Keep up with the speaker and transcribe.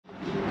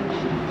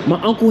My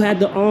uncle had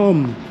the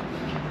oh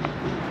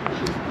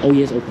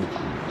yes, open.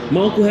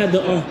 My uncle had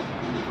the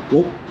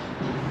whoa.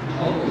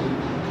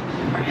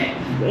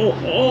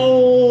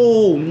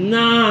 Oh,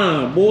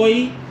 nah,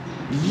 boy.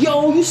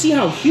 Yo, you see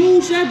how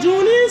huge that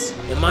joint is?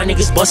 And my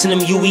niggas busting them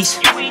UEs,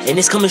 and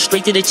it's coming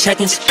straight to the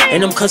check-ins.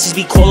 And them cusses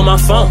be calling my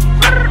phone,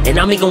 and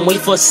I make them wait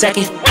for a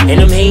second. And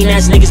them hating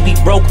ass niggas be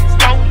broke.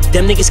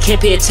 Them niggas can't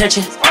pay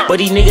attention, but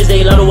these niggas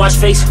they love to watch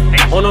face.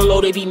 On the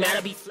low they be mad,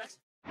 I be flex.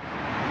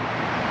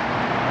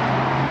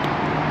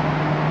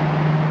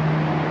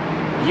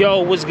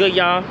 Yo, what's good,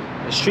 y'all?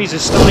 The streets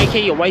of Stone,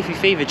 aka your wifey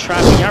favorite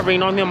trapper. Y'all already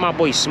know me and my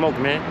boy Smoke,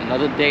 man.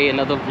 Another day,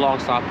 another vlog.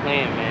 Stop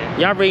playing, man.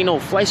 Y'all already know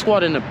Flight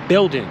Squad in the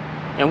building.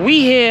 And we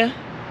here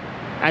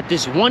at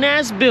this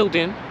one-ass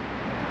building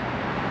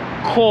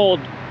called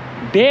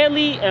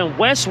Bailey and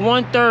West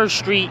 1/3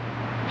 Street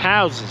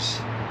houses.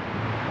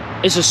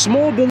 It's a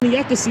small building.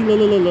 Y'all can see,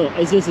 look.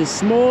 It's just a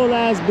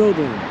small-ass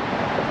building.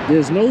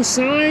 There's no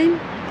sign.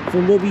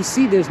 From what we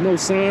see, there's no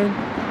sign.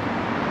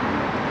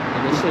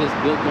 And this shit is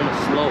built on a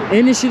slope.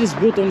 And this shit is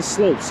built on a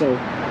slope. So,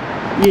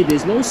 yeah,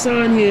 there's no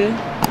sign here.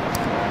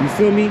 You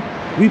feel me?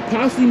 We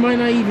possibly might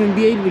not even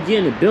be able to get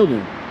in the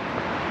building.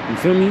 You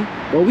feel me?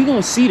 But we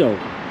gonna see though.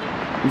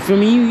 You feel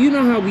me? You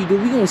know how we do.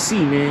 We gonna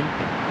see, man.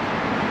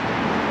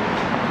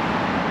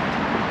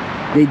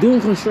 They doing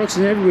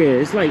construction everywhere.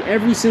 It's like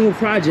every single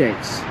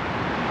projects.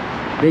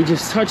 They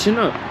just touching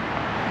up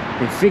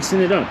and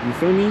fixing it up. You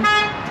feel me?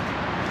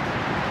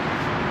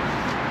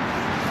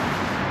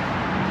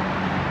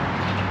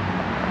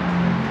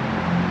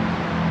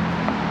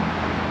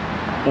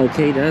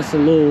 Okay, that's a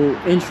little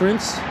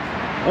entrance.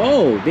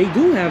 Oh, they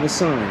do have a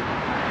sign.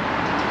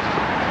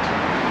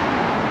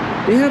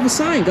 They have a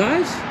sign,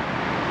 guys.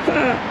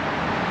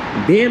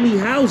 Bailey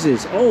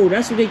houses. Oh,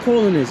 that's what they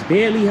calling this.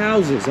 Bailey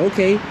houses.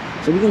 Okay,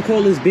 so we're gonna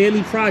call this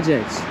Bailey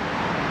Projects.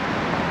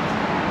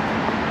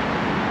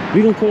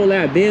 We're gonna call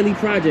that Bailey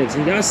Projects.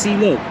 And y'all see,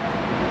 look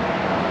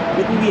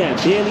where we at.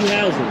 Bailey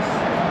houses.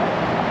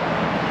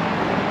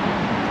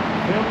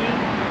 Feel me?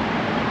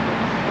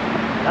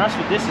 That's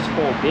what this is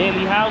called.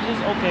 Bailey houses.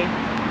 Okay.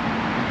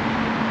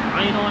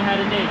 I ain't know I had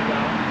a name,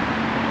 y'all.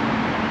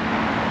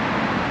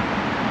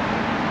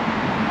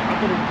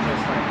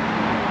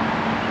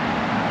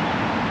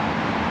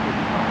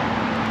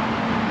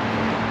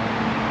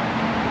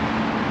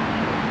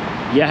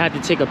 Yeah, I had to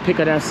take a pic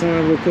of that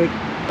sign real quick.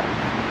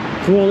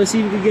 Come on, let's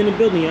see if we can get in the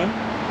building, y'all.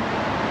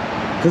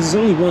 Because it's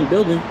only one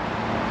building.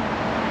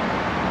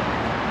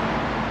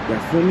 Y'all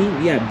feel me?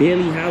 We got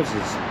Bailey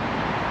houses.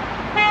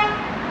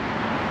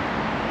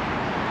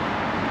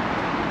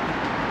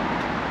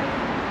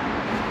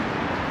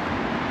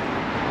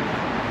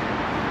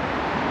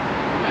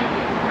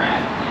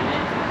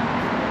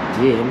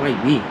 Yeah, it might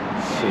be.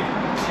 Shit.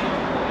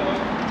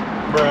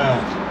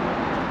 Bruh.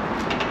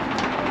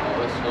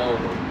 Oh, it's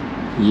over.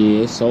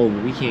 Yeah, it's over.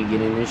 We can't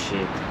get in this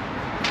shit.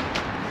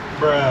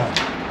 Bruh.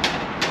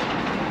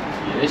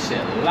 Yeah, this shit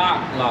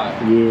locked.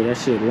 Yeah, that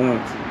shit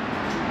locked.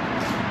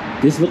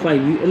 This look like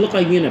it look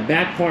like we in the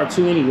back part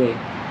too anyway.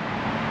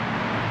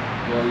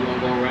 Yo, you wanna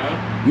go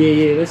around?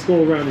 Yeah, let's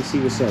go around and see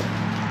what's up.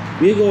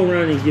 We'll go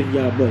around and give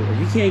y'all, but if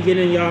you can't get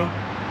in, y'all,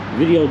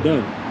 video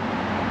done.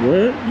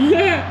 Word?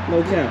 Yeah,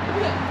 no cap.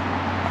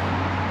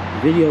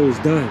 Video is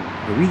done,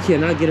 but we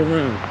cannot get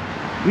around.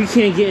 We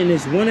can't get in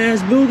this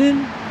one-ass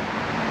building.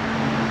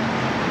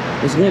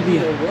 It's gonna be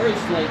the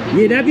worst. Like,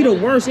 yeah, that'd be the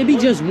worst. It'd be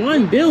just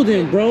one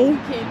building, bro.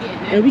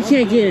 And we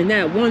can't get in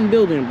that one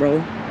building, bro.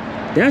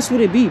 That's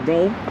what it be,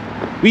 bro.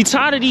 We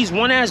tired of these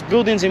one-ass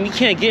buildings and we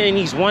can't get in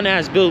these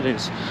one-ass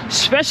buildings.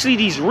 Especially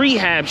these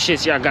rehab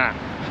shits y'all got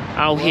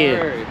out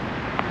here.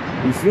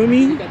 You feel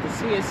me? You got the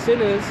senior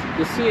centers,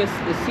 the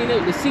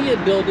senior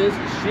builders,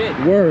 shit.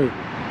 Word.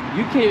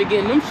 You can't even get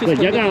in them shit. Look,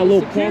 y'all got a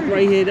little park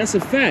right here. That's a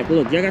fact.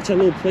 Look, y'all got your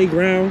little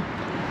playground.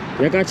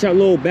 Y'all got your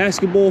little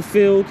basketball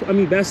field. I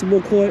mean,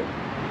 basketball court.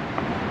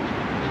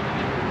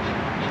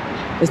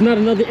 It's not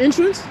another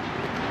entrance?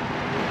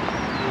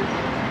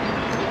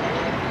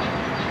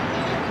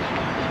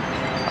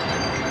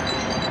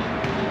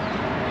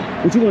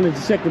 What, you wanted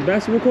to check the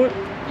basketball court?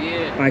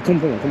 Yeah. All right, come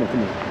on. Check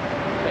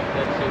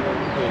that shit real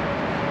quick.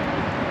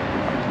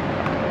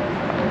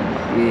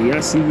 Yeah,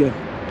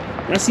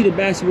 y'all see the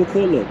basketball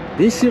court. Look,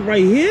 this shit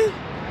right here,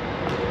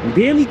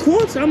 Bailey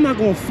courts. I'm not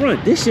gonna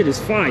front. This shit is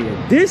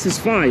fire. This is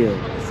fire.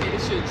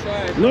 This shit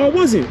trash. No, I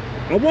wasn't.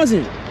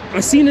 I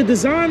seen the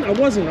design. I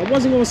wasn't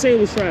gonna say it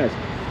was trash.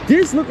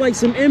 This looked like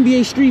some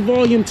NBA Street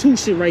Volume 2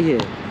 shit right here.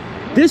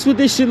 This what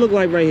this shit look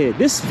like right here.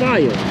 This is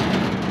fire.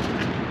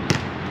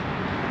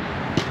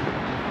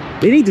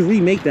 They need to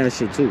remake that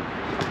shit too.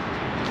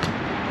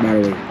 By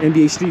the way,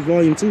 NBA Street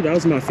Volume 2, that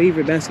was my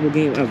favorite basketball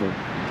game ever.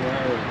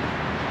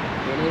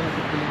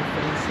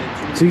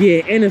 So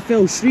yeah,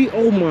 NFL Street,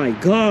 oh my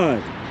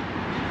God.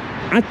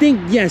 I think,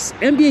 yes,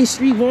 NBA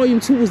Street Volume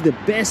 2 was the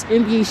best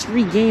NBA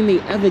Street game they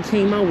ever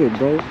came out with,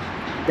 bro.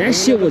 That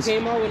shit was... They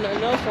came out with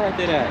nothing else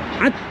after that.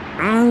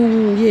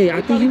 Yeah,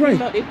 I think you're right.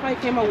 They probably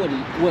came out with,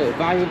 what,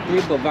 Volume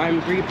 3, but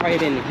Volume 3 probably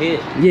didn't hit.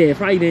 Yeah, it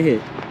probably didn't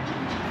hit.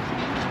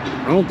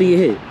 I don't think it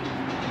hit.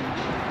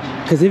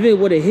 Cause if it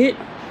would have hit,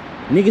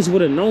 niggas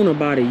would have known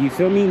about it. You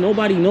feel me?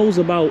 Nobody knows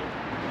about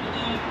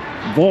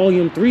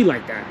Volume 3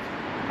 like that.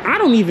 I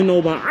don't even know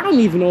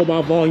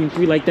about Volume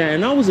 3 like that.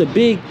 And I was a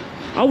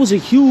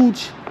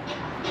huge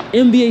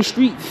NBA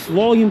Street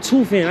Volume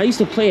 2 fan. I used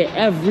to play it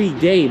every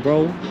day,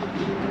 bro.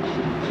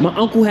 My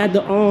uncle had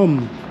the oh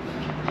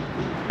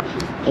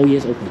yeah,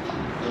 it's open.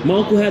 My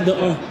uncle had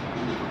the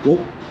whoa.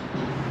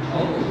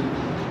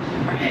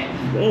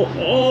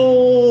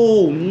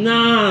 Oh,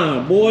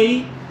 nah,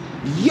 boy.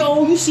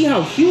 Yo, you see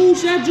how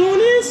huge that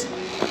joint is?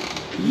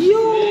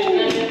 Yo,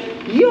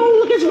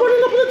 look, it's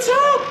running up on the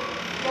top.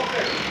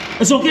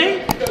 It's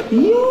okay?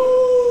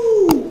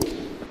 Yo,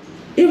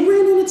 it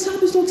ran on the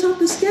top. It's on top of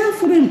the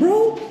scaffolding,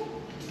 bro.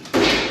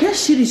 That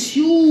shit is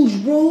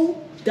huge, bro.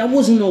 That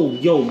wasn't no,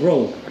 yo,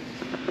 bro.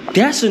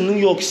 That's a New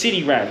York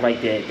City rat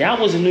right there. That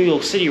was a New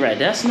York City rat.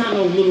 That's not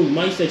no little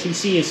mice that you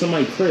see in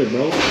somebody's crib,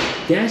 bro.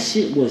 That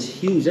shit was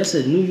huge. That's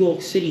a New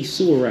York City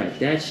sewer rat.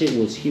 That shit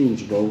was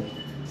huge, bro.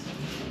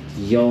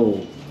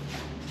 Yo.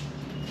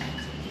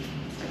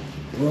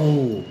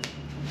 Bro.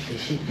 That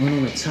shit went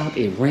on the top.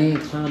 It ran,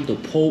 climbed the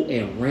pole,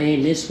 and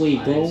ran this way,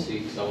 bro. I didn't see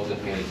because I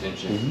wasn't paying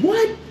attention.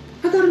 What?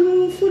 I got it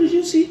on footage,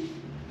 you see?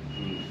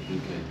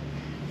 Okay.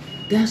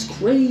 That's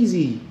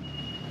crazy.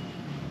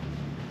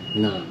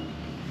 Nah.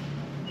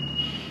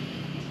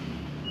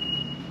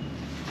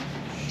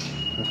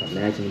 I can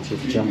imagine him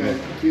just jumping on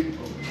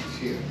people.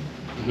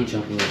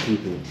 Jumping on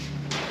people.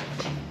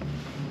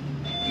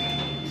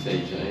 Say,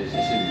 is this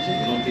shit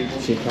jumping on people?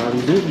 Shit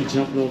probably do be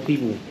jumping on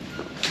people.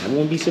 I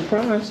won't be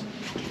surprised.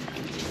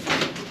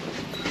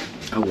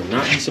 I will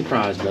not be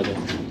surprised, brother.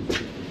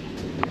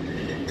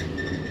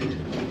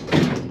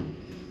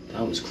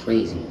 That was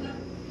crazy.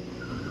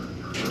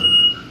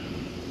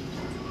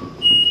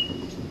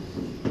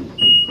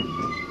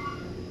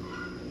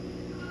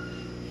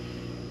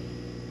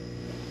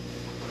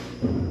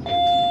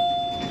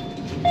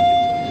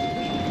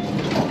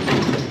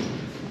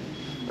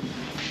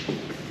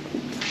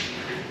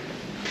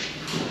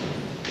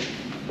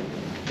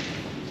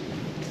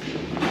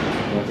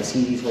 I can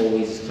see these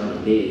hallways is kind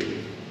of big.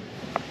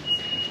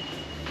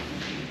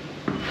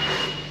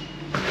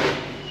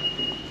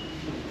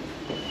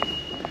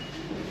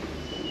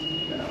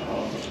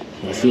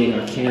 I see I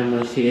got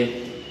cameras here.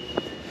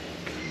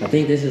 I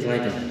think this is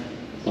like a,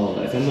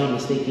 if I'm not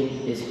mistaken,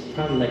 it's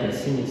probably like a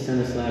senior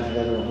center /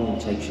 regular home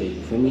type shit.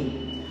 You feel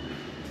me?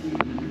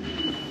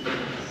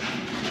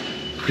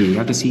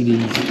 Yeah, I can see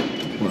these.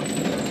 What?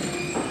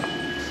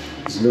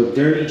 It's a little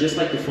dirty, just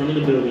like the front of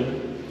the building.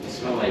 It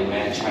smell like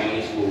mad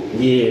Chinese food.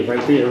 Yeah,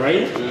 right there,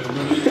 right?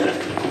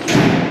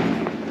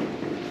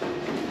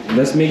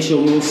 Let's make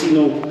sure we don't see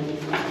no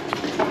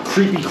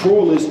creepy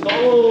crawlers.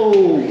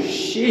 Oh,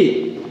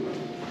 shit.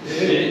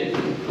 Shit.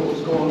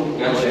 What's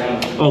going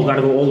on? Oh,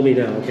 gotta go all the way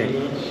down, okay.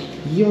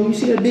 Yo, you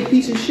see that big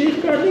piece of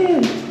shit?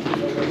 Goddamn.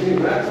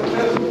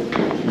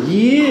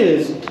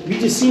 Yes. We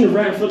just seen the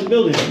rat in front of the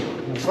building.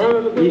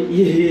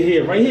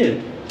 Yeah, right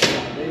here.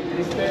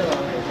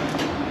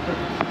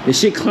 The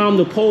shit climbed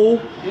the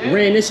pole,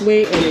 ran this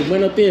way, and it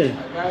went up there. I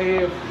got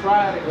here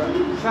Friday,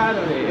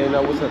 Saturday, and I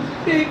was a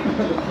big.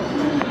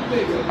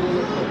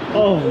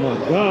 Oh my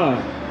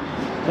God.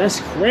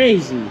 That's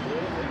crazy.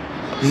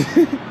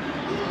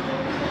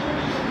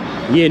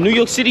 Yeah, New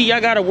York City, y'all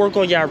gotta work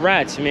on y'all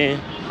rats, man.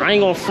 I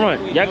ain't gonna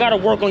front. Y'all gotta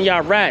work on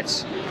y'all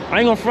rats.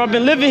 I ain't gonna front. I've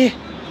been living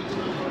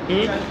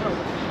here.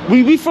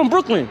 We from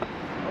Brooklyn.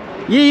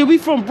 Yeah, we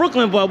from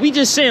Brooklyn, but we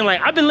just saying,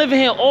 like, I've been living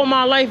here all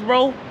my life,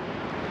 bro.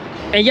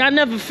 And y'all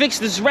never fixed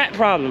this rat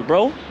problem,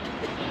 bro.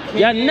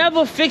 Y'all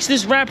never fixed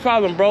this rat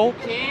problem, bro.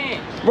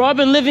 Bro, I've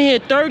been living here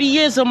 30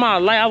 years of my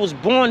life. I was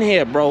born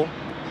here, bro.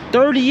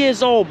 30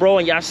 years old, bro,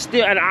 and y'all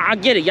still, and I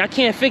get it. Y'all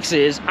can't fix it.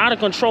 It's out of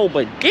control,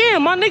 but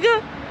damn, my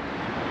nigga.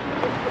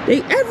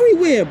 They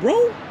everywhere,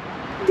 bro.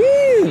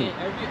 Damn.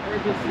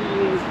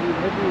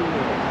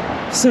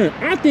 Son,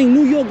 I think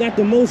New York got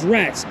the most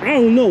rats. I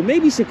don't know.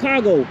 Maybe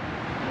Chicago.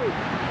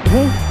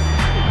 Huh?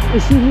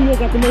 Let's see, New York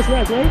got the most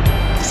rats, right?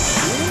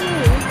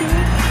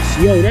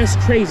 Yo, that's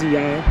crazy,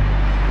 y'all.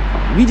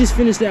 We just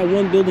finished that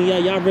one building, y'all.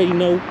 Y'all already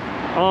know.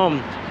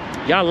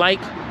 Y'all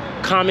like,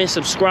 comment,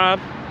 subscribe,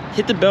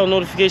 hit the bell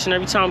notification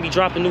every time we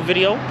drop a new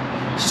video.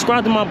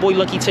 Subscribe to my boy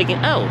Lucky taking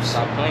L's.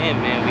 Stop playing,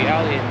 man. We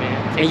out here,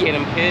 man. Take care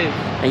of them kids.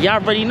 And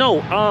y'all already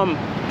know.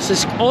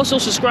 Also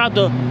subscribe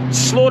to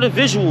Slaughter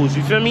Visuals.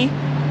 You feel me?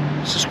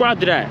 Subscribe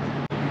to that.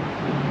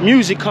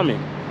 Music coming.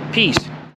 Peace.